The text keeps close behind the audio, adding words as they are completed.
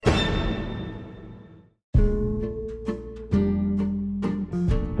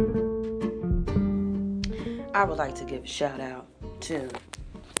I would like to give a shout out to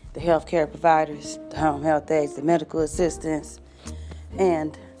the healthcare providers, the home health aides, the medical assistants,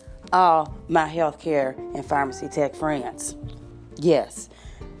 and all my healthcare and pharmacy tech friends. Yes,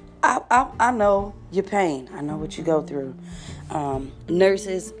 I know your pain. I know what you go through.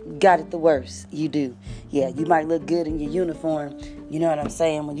 Nurses got it the worst. You do. Yeah, you might look good in your uniform. You know what I'm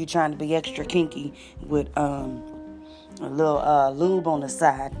saying? When you're trying to be extra kinky with a little lube on the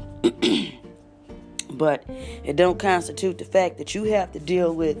side. But it don't constitute the fact that you have to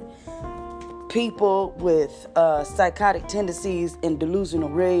deal with people with psychotic tendencies and delusional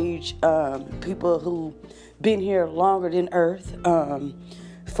rage, people who been here longer than Earth,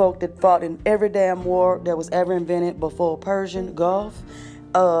 folk that fought in every damn war that was ever invented before Persian Gulf.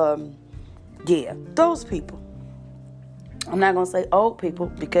 Yeah, those people. I'm not going to say old people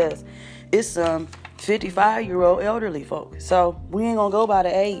because it's some 55-year-old elderly folk. So we ain't going to go by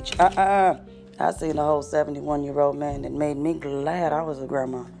the age. I seen a whole 71-year-old man that made me glad I was a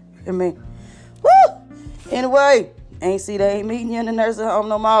grandma. You hear me? Woo! Anyway, they ain't meeting you in the nursing home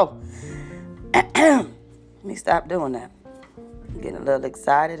no more. Let me stop doing that. I'm getting a little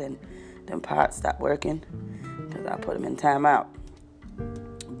excited and them parts stopped working because I put them in timeout.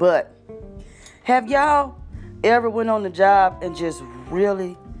 But have y'all ever went on the job and just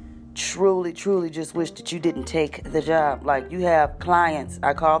really, truly just wish that you didn't take the job? Like you have clients.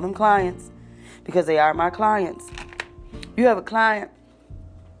 I call them clients because they are my clients. You have a client.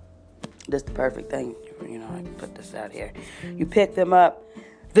 This is the perfect thing. I can put this out here. You pick them up.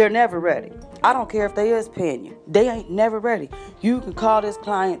 They're never ready. I don't care if they is paying you. They ain't never ready. You can call this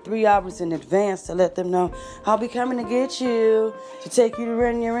client 3 hours in advance to let them know, I'll be coming to get you, to take you to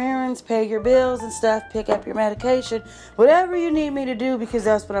run your errands, pay your bills and stuff, pick up your medication, whatever you need me to do because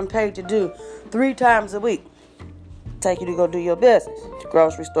that's what I'm paid to do 3 times a week. Take you to go do your business, the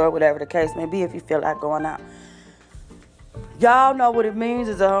grocery store, whatever the case may be if you feel like going out. Y'all know what it means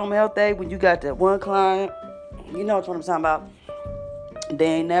as a home health aide when you got that one client. You know what I'm talking about. They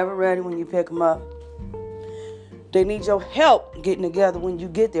ain't never ready when you pick them up. They need your help getting together when you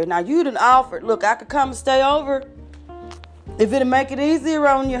get there. Now, you done offered, look, I could come and stay over if it'll make it easier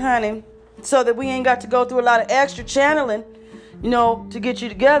on you, honey, so that we ain't got to go through a lot of extra channeling, to get you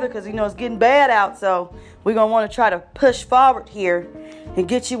together because, it's getting bad out. So we're going to want to try to push forward here and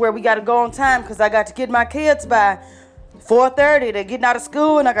get you where we got to go on time because I got to get my kids by 4:30. They're getting out of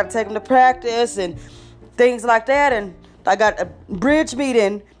school and I got to take them to practice and things like that. And I got a bridge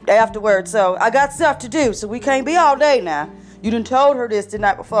meeting afterwards, so I got stuff to do, so we can't be all day now. You done told her this the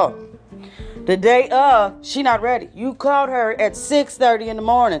night before. The day of, she not ready. You called her at 6:30 in the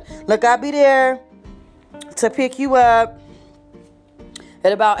morning. Look, I'll be there to pick you up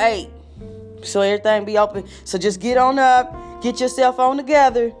at about 8, so everything be open. So just get on up, get your cell phone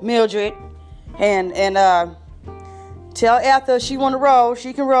together, Mildred, and tell Ethel she want to roll.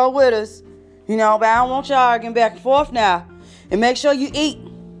 She can roll with us. But I don't want y'all arguing back and forth now. And make sure you eat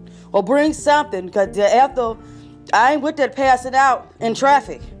or bring something. Because Ethel, I ain't with that passing out in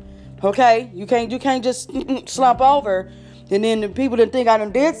traffic. Okay? You can't just slump over. And then the people that think I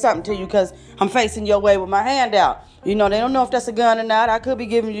done did something to you because I'm facing your way with my hand out. They don't know if that's a gun or not. I could be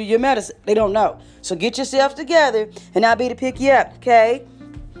giving you your medicine. They don't know. So get yourselves together and I'll be to pick you up. Okay?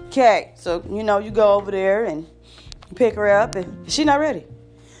 Okay. So, you go over there and you pick her up and she not ready.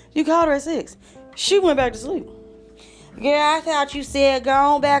 You called her at 6. She went back to sleep. Girl, I thought you said go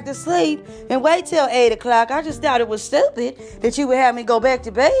on back to sleep and wait till 8 o'clock. I just thought it was stupid that you would have me go back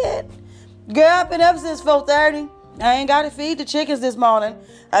to bed. Girl, I've been up since 4:30. I ain't got to feed the chickens this morning.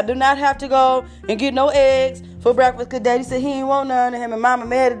 I do not have to go and get no eggs for breakfast because Daddy said he ain't want none. And him and Mama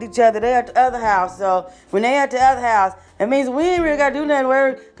mad at each other. They at the other house. So when they at the other house, it means we ain't really got to do nothing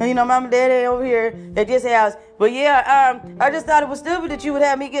work because, Mama and Daddy over here at this house. But yeah, I just thought it was stupid that you would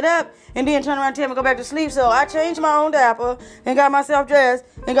have me get up and then turn around and tell me to go back to sleep. So I changed my own diaper and got myself dressed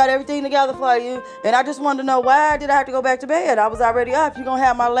and got everything together for you. And I just wanted to know why did I have to go back to bed? I was already up. You're going to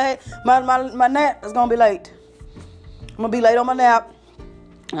have my nap is going to be late. I'm going to be late on my nap.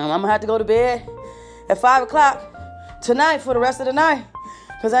 I'm going to have to go to bed at 5 o'clock tonight for the rest of the night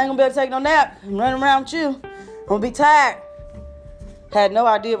because I ain't going to be able to take no nap. I'm running around with you. I'm going to be tired. Had no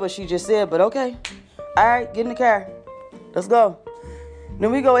idea what she just said, but okay. All right, get in the car. Let's go.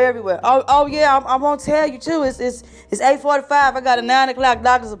 Then we go everywhere. Oh yeah, I won't tell you too. It's 8:45. I got a 9 o'clock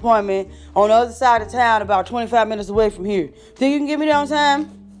doctor's appointment on the other side of town, about 25 minutes away from here. Think you can get me there on time?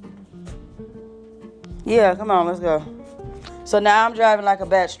 Yeah, come on, let's go. So now I'm driving like a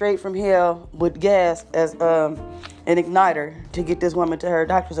bat straight from hell with gas as an igniter to get this woman to her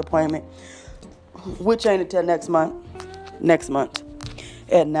doctor's appointment, which ain't until next month.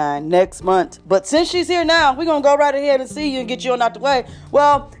 at 9 next month. But since she's here now, we're going to go right ahead and see you and get you on out the way.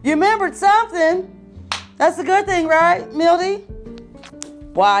 Well, you remembered something. That's a good thing, right, Mildy?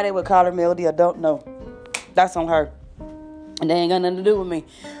 Why they would call her Mildy, I don't know. That's on her. And they ain't got nothing to do with me.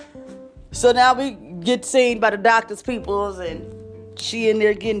 So now we get seen by the doctor's peoples, and she in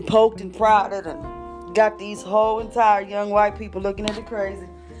there getting poked and prodded, and got these whole entire young white people looking at her crazy.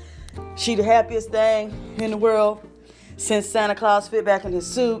 She the happiest thing in the world since Santa Claus fit back in his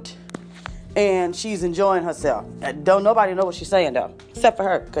suit, and she's enjoying herself. Don't nobody know what she's saying though, except for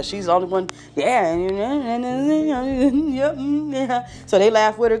her, because she's the only one. Yeah. So they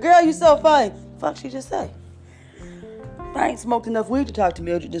laugh with her. Girl, you so funny. Fuck, she just say. I ain't smoked enough weed to talk to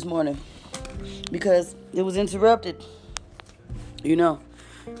Mildred this morning because it was interrupted. You know,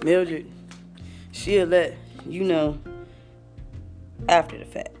 Mildred, she'll let you know after the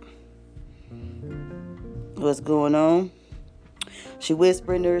fact what's going on. She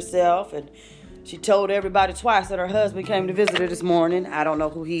whispering to herself, and she told everybody twice that her husband came to visit her this morning. I don't know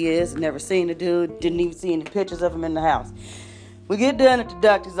who he is. Never seen the dude. Didn't even see any pictures of him in the house. We get done at the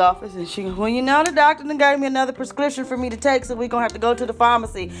doctor's office, and she goes, well, you know, the doctor done gave me another prescription for me to take, so we're going to have to go to the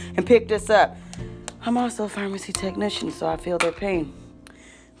pharmacy and pick this up. I'm also a pharmacy technician, so I feel their pain.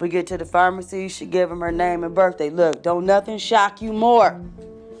 We get to the pharmacy. She give him her name and birthday. Look, don't nothing shock you more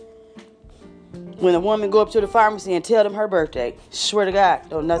when a woman go up to the pharmacy and tell them her birthday. Swear to God,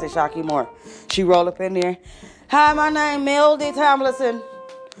 don't nothing shock you more. She roll up in there. Hi, my name Mildy Tomlinson.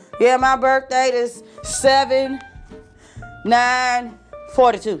 Yeah, my birthday is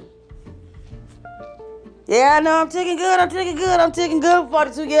 7/9/42. Yeah, I know, I'm taking good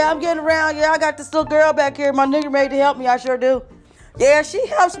 42. Yeah, I'm getting around. Yeah, I got this little girl back here. My nigga made to help me. I sure do. Yeah, she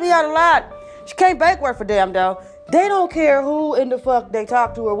helps me out a lot. She can't bake work for them, though. They don't care who in the fuck they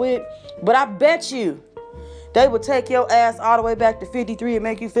talk to her with, but I bet you they would take your ass all the way back to 53 and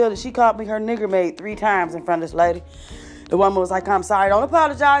make you feel that she called me her nigger maid 3 times in front of this lady. The woman was like, I'm sorry, don't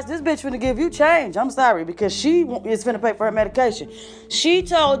apologize. This bitch finna give you change. I'm sorry, because she is finna pay for her medication. She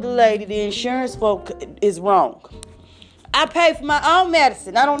told the lady the insurance folk is wrong. I pay for my own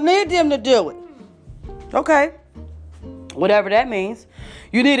medicine. I don't need them to do it. Okay. Whatever that means.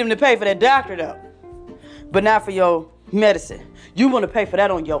 You need them to pay for that doctor, though. But not for your medicine. You want to pay for that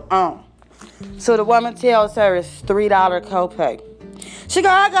on your own. So the woman tells her it's $3 copay. She go,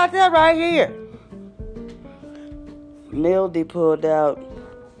 I got that right here. Mildy pulled out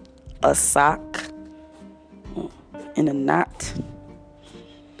a sock and a knot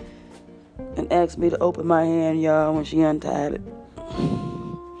and asked me to open my hand, y'all, when she untied it.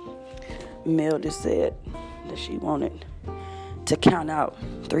 Mildy said that she wanted to count out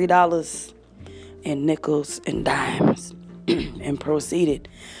 $3 in nickels and dimes and proceeded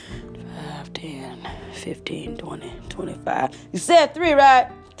 5, 10, 15, 20, 25. You said 3, right?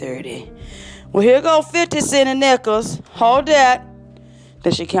 30. Well, here go 50 cents in nickels. Hold that.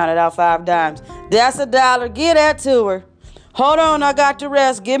 Then she counted out 5 dimes. That's $1. Get that to her. Hold on, I got the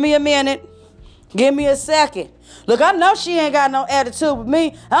rest. Give me a minute. Give me a second. Look, I know she ain't got no attitude with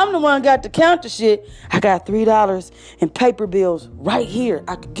me. I'm the one got to count the shit. I got $3 in paper bills right here.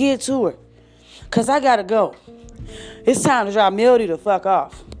 I could give it to her. Because I got to go. It's time to drop Mildy the fuck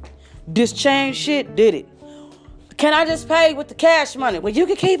off. This change shit did it. Can I just pay with the cash money? Well, you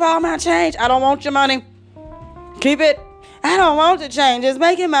can keep all my change. I don't want your money. Keep it. I don't want the change. It's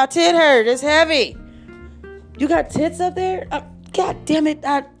making my tit hurt. It's heavy. You got tits up there? God damn it.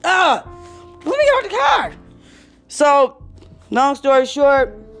 Let me get out the car. So, long story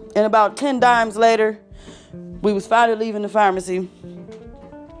short, and about 10 dimes later, we was finally leaving the pharmacy.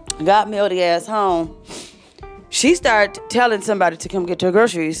 Got Mildy ass home. She started telling somebody to come get her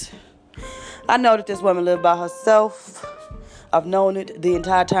groceries. I know that this woman lived by herself. I've known it the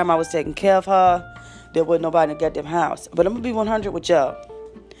entire time I was taking care of her. There wasn't nobody in the goddamn house. But I'm going to be 100 with y'all.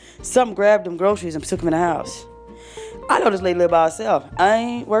 Something grabbed them groceries and took them in the house. I know this lady lived by herself. I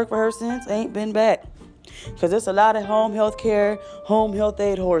ain't worked for her since. I ain't been back. Because there's a lot of home health care, home health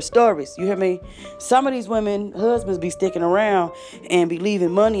aid horror stories. You hear me? Some of these women, husbands be sticking around and be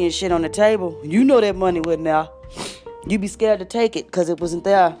leaving money and shit on the table. You know that money wasn't there. You be scared to take it because it wasn't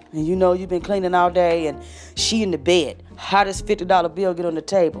there. And you know you've been cleaning all day and she in the bed. How does $50 bill get on the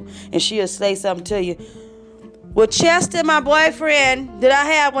table? And she'll say something to you. Well, Chester, my boyfriend that I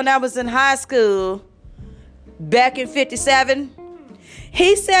had when I was in high school back in 57,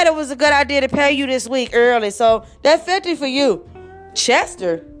 he said it was a good idea to pay you this week early. So that 50 for you.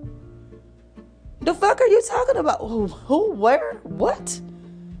 Chester? The fuck are you talking about? Who? Where? What?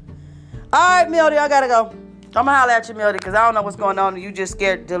 All right, Mildy, I gotta go. I'm gonna holler at you, Mildy, because I don't know what's going on and you just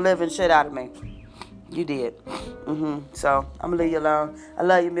scared the living shit out of me. You did. So I'm gonna leave you alone. I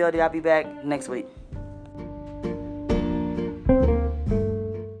love you, Mildy. I'll be back next week.